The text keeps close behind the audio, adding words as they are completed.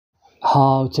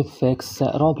How to fix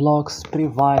Roblox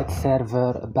private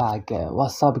server bug.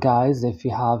 What's up, guys? If you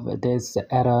have this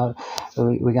error,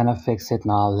 we're gonna fix it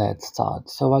now. Let's start.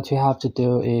 So what you have to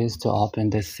do is to open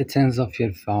the settings of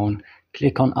your phone,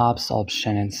 click on apps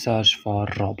option and search for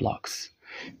Roblox.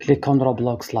 Click on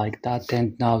Roblox like that,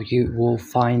 and now you will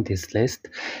find this list.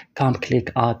 Come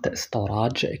click at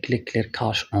storage, click clear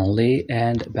cache only,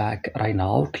 and back right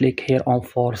now. Click here on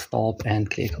force stop and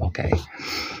click OK.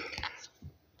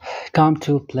 Come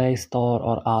to Play Store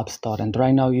or App Store, and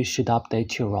right now you should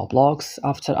update your Roblox.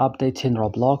 After updating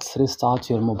Roblox, restart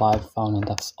your mobile phone, and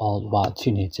that's all what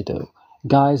you need to do.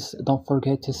 Guys, don't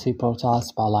forget to support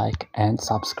us by like and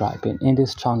subscribing in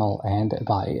this channel, and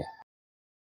bye.